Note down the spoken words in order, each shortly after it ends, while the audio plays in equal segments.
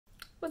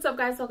What's up,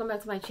 guys? Welcome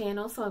back to my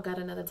channel. So I've got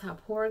another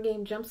top horror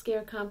game jump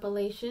scare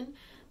compilation.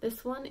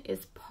 This one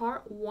is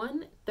part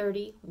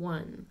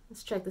 131.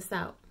 Let's check this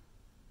out.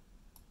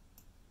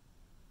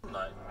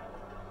 No,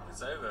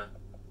 it's over.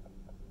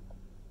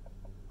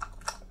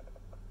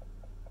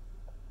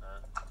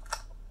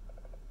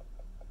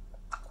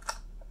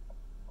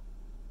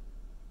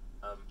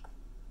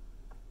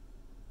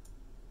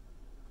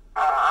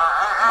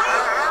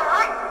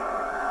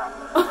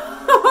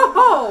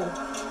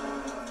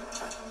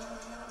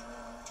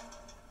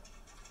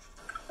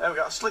 There we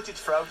got a slitted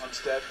throat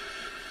instead.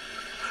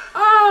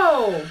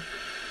 Oh!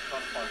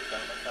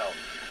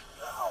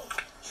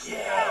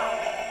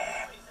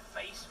 Yeah!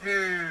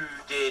 You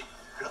did.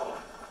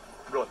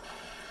 Run.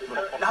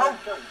 No!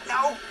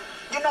 No!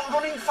 You're not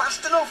running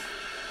fast enough!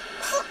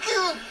 Fuck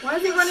you! Why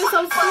is he running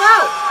so slow?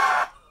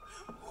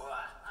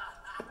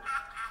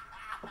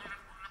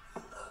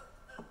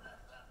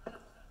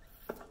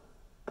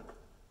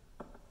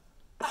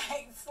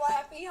 Hi,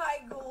 Slappy.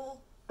 Hi,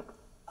 Ghoul.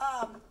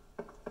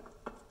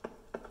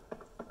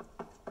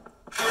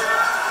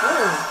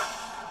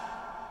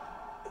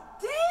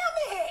 Damn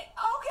it!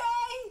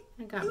 Okay.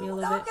 That got me a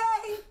little bit.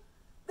 Okay.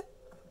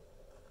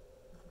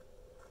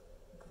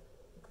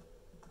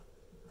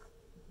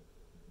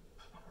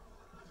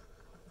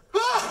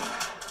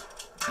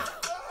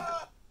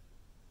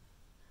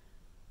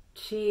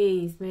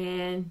 Jeez,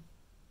 man.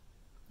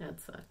 That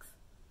sucks.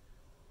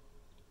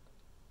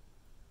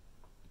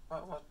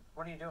 What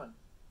are you doing?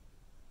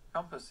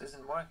 Compass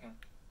isn't working.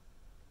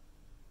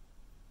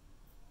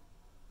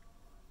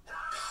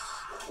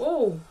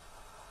 Oh.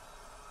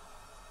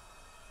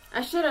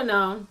 I should have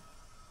known.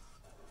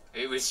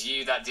 It was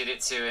you that did it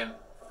to him.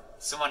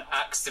 Someone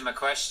asked him a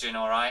question,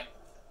 alright?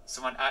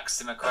 Someone asked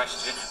him a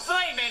question.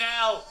 Flaming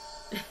hell!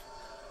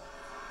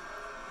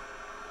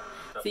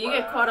 So you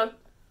get caught up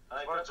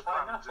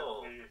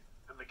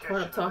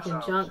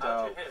talking junk.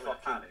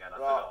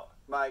 Right,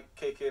 mate,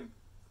 kick him.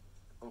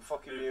 We'll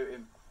fucking mute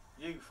him.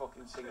 You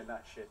fucking singing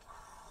that shit.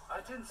 I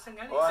didn't sing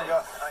anything. Oh,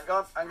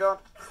 hang on.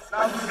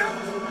 No.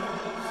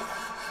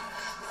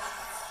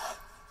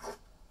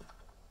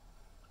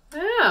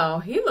 Oh,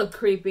 he looked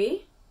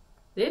creepy.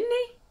 Didn't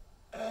he?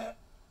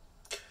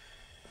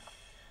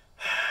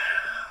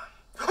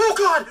 Oh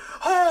god!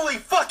 Holy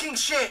fucking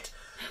shit!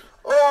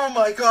 Oh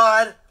my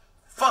god!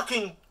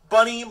 Fucking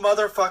bunny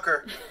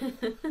motherfucker.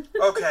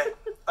 Okay,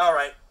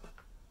 alright.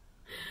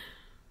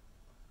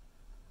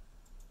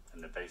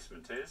 And the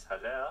basement is,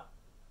 hello?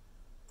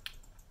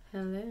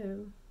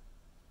 Hello.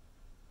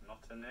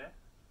 Not in there?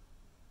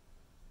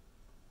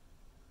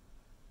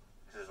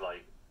 This is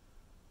like...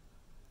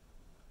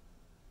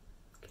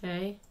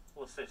 Okay.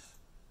 What's this?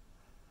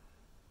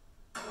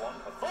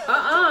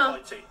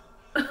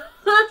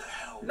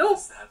 Nope.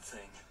 That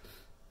thing?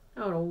 I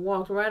would have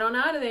walked right on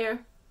out of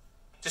there.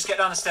 Just get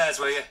down the stairs,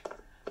 will you?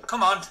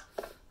 Come on.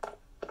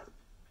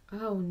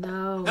 Oh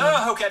no.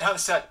 No, get down the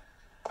stairs.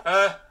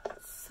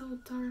 It's so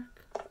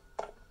dark.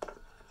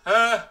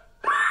 Oh.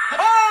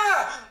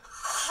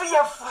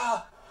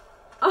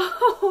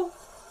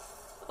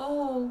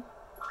 Oh.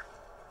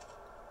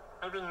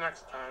 Maybe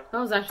next time. If I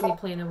was actually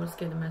playing, it would have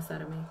scared the mess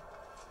out of me.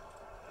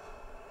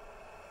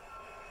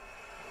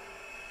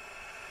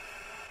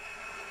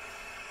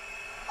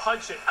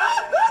 Punch it.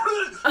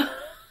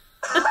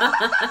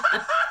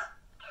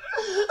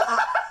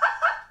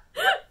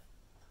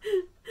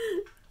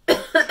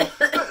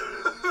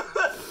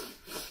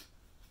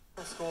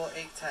 Score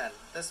 8-10.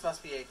 This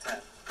must be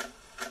 8-10.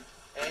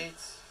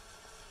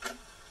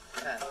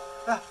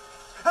 8-10.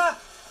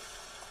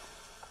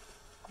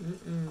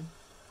 Mm-mm.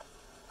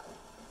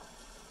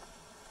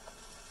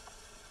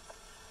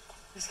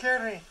 You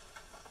scared me.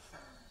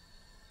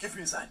 Give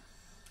me a sign.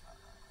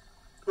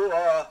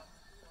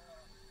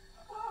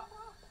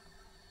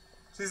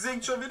 Sie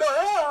singt schon wieder.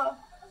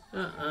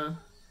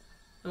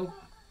 Nope.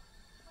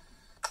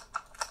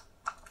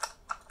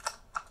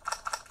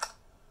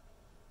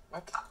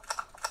 What?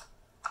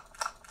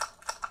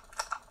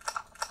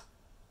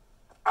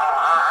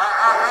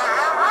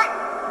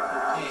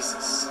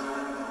 Jesus.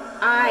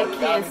 I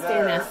can't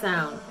stand that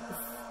sound.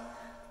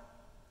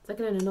 It's like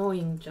an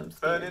annoying jump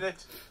scare. Burning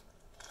it.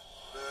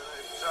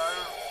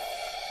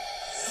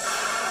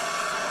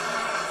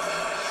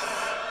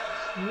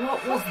 What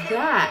was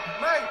that?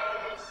 Mate,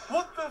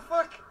 what the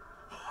fuck?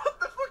 What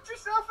the fuck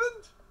just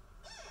happened?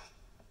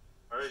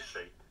 Where is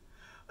she?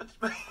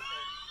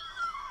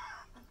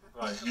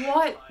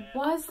 What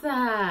was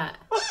that?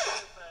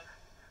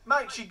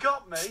 Mate, she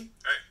got me. Hey,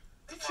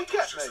 did she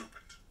get me?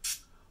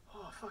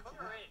 Oh, fuck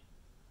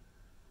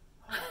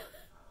yeah.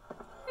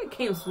 It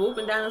came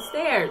swooping down the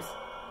stairs.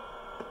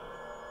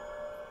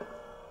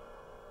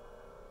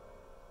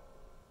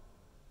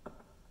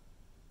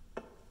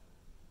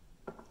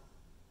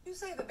 You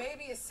say the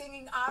baby is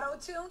singing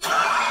auto-tune?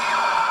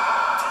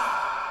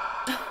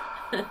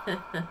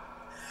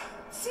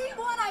 See,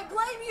 one, I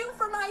blame you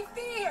for my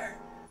fear.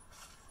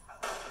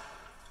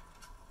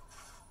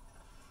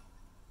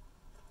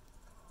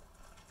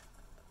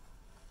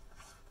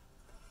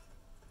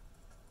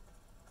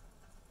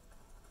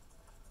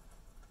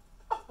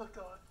 my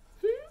god.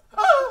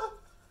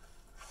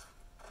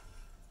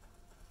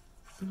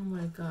 Oh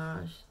my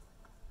gosh.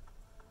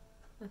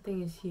 That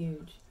thing is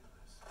huge.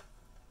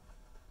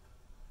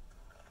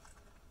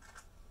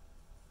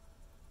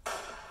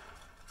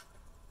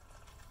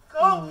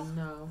 Oh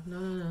no, no, no,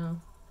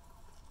 no.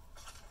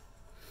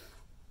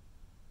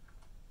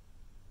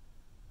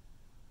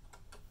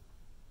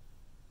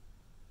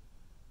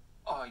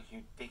 Oh,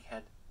 you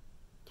dickhead.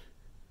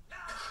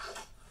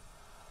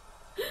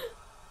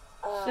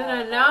 Should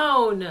have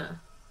known.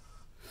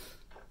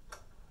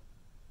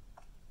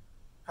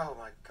 Oh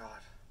my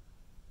god.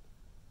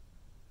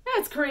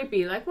 That's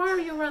creepy. Like, why are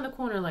you around the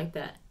corner like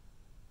that?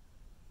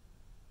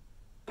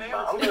 I'm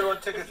gonna go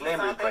take his name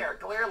real quick. There,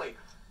 clearly.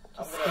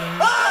 Oh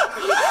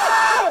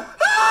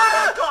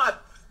god!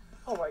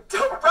 Oh my god.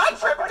 Don't run,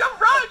 Trevor! Don't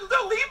run!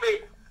 Don't leave me!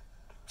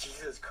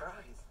 Jesus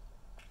Christ.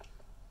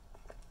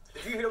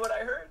 Did you hear what I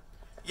heard?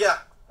 Yeah.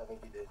 I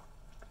think you did.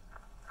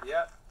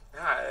 Yeah.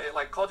 Yeah, it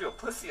like called you a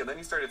pussy and then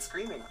you started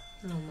screaming.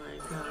 Oh my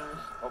gosh.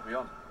 What are we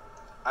on?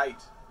 8.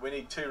 We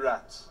need 2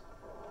 rats.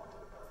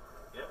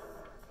 Yep.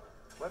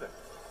 Where the?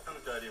 2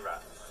 dirty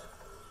rats.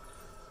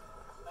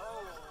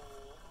 Oh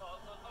no.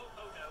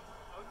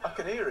 I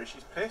can hear her.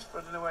 She's pissed, but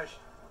I don't know where she.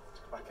 Let's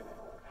go back in here.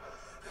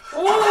 Oh!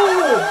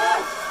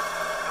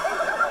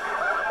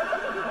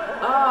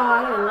 Oh,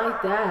 I didn't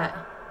like that.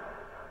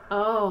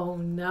 Oh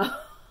no.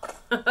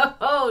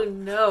 Oh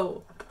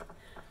no.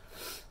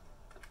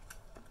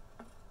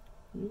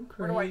 You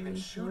Where do I even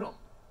crazy. shoot him?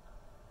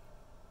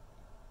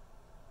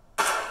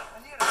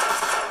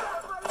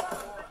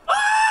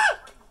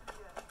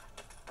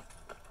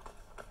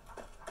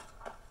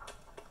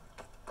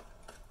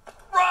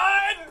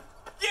 Run!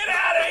 Get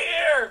out of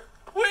here!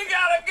 We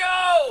gotta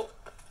go!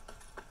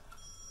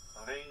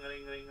 Ring,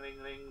 ring, ring, ring,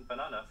 ring,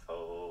 banana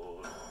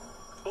phone.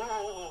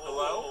 Oh,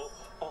 Hello?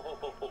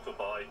 oh,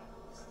 goodbye.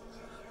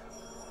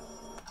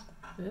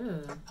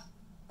 Ew.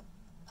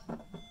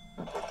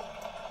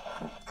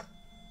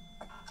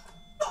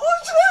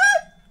 What's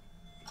that?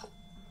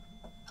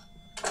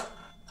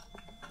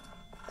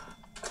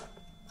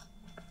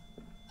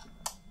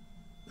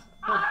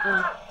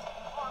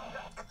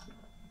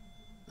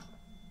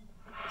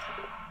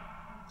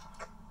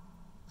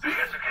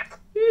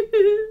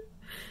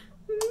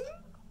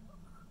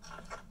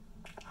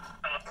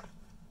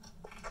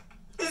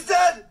 He's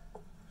dead!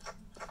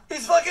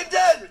 He's fucking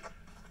dead!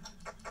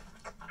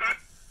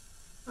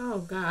 Oh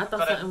god, I thought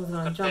Got something was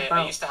gonna it. jump I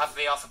out. used to have to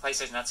be off of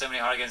PlayStation. I had so many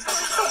horror games.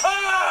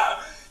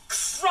 Ah!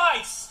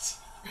 Christ!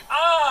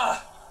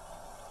 Ah!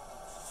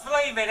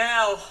 Flaming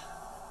hell!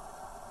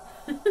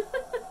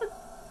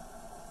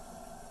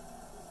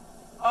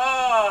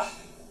 Ah!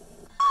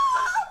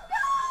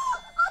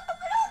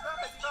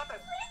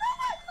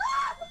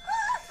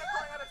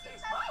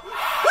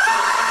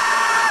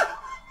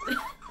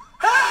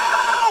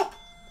 Help!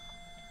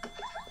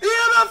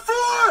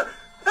 EMF4!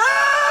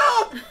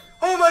 Help!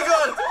 Oh my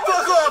god!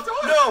 Fuck off!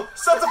 No!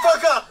 Shut the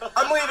fuck up!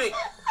 I'm leaving!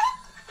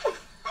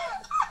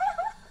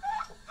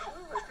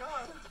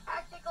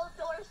 Tactical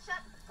door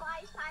shut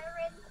by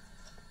Tyrone.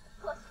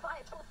 +5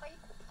 point.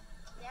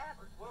 Yeah.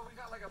 Well, we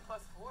got like a +4,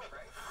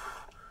 right?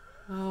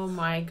 Oh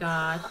my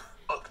gosh.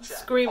 Look, Jack,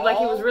 Screamed like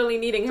he was all really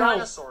needing help.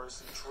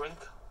 Dinosaurs drink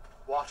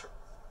water,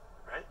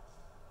 right?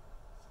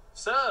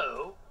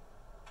 So,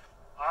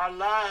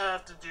 all I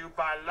have to do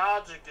by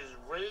logic is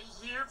wait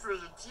here for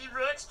the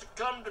T-Rex to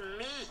come to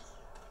me.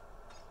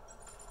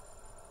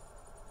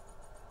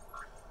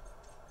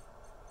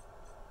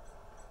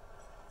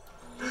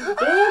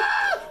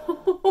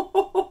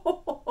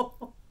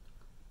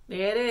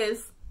 There it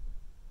is.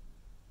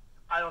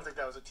 I don't think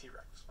that was a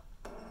T-Rex.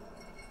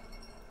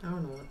 I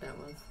don't know what that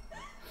was.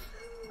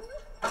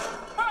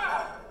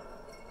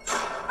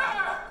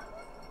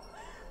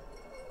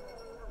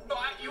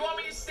 You want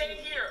me to stay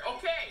here?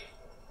 Okay.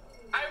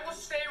 I will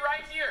stay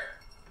right here.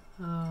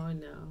 Oh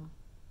no.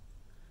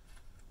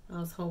 I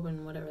was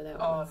hoping whatever that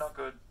Oh, was. not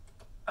good.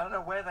 I don't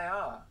know where they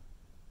are.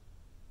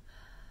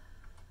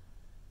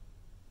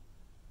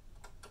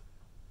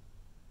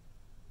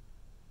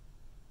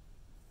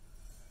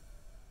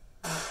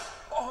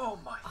 Oh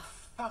my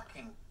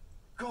fucking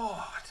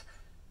god.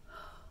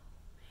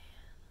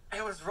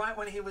 It was right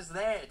when he was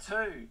there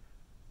too.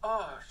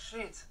 Oh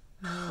shit.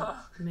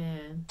 Oh,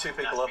 man. 2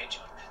 people up.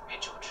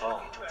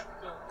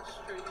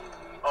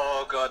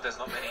 Oh god, there's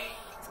not many.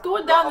 It's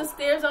going down the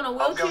stairs on a I'm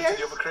going wheelchair. to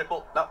the other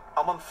cripple. No,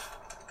 I'm on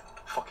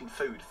fucking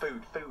food. It's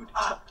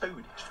not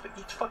food.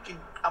 It's fucking.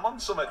 I'm on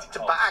something. It's a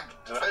bag.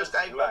 It's a first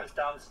aid bag. Whoever's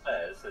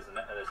downstairs,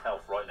 there's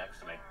health right next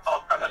to me.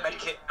 Oh, grab a med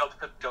kit.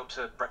 Go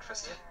to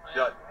breakfast.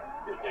 Right.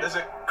 There's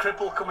a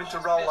cripple coming to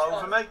roll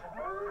over me.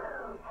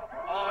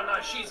 Oh no,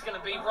 she's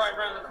gonna be right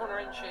round the corner,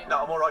 isn't she?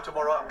 No, I'm alright.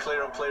 I'm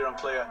clear. I'm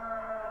just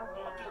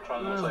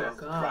trying to Oh, clear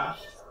the gosh. crap.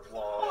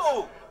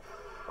 Oh!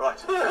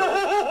 Right.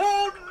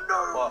 Oh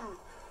no! What?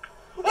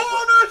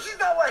 Oh no, she's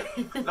that way!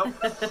 No,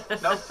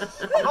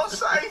 I'm not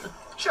safe.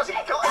 She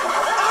hasn't got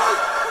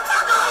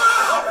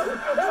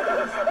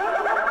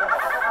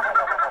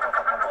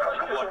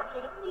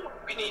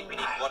We need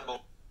one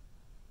more.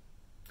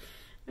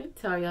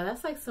 tell y'all,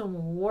 that's like some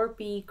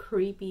warpy,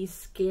 creepy,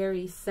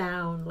 scary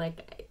sound.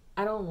 Like,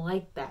 I don't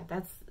like that.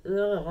 That's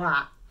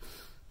ugh.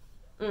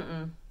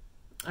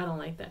 I don't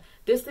like that.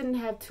 This didn't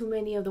have too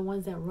many of the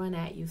ones that run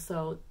at you,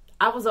 so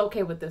I was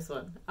okay with this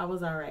one. I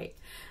was alright.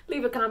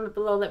 Leave a comment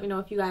below. Let me know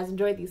if you guys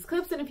enjoyed these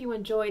clips and if you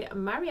enjoyed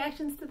my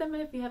reactions to them.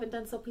 And if you haven't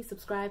done so, please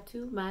subscribe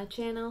to my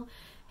channel.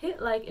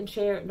 Hit like and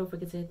share. And don't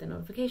forget to hit the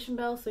notification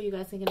bell so you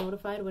guys can get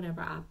notified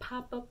whenever I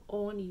pop up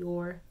on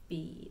your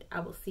feed.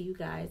 I will see you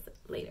guys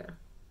later.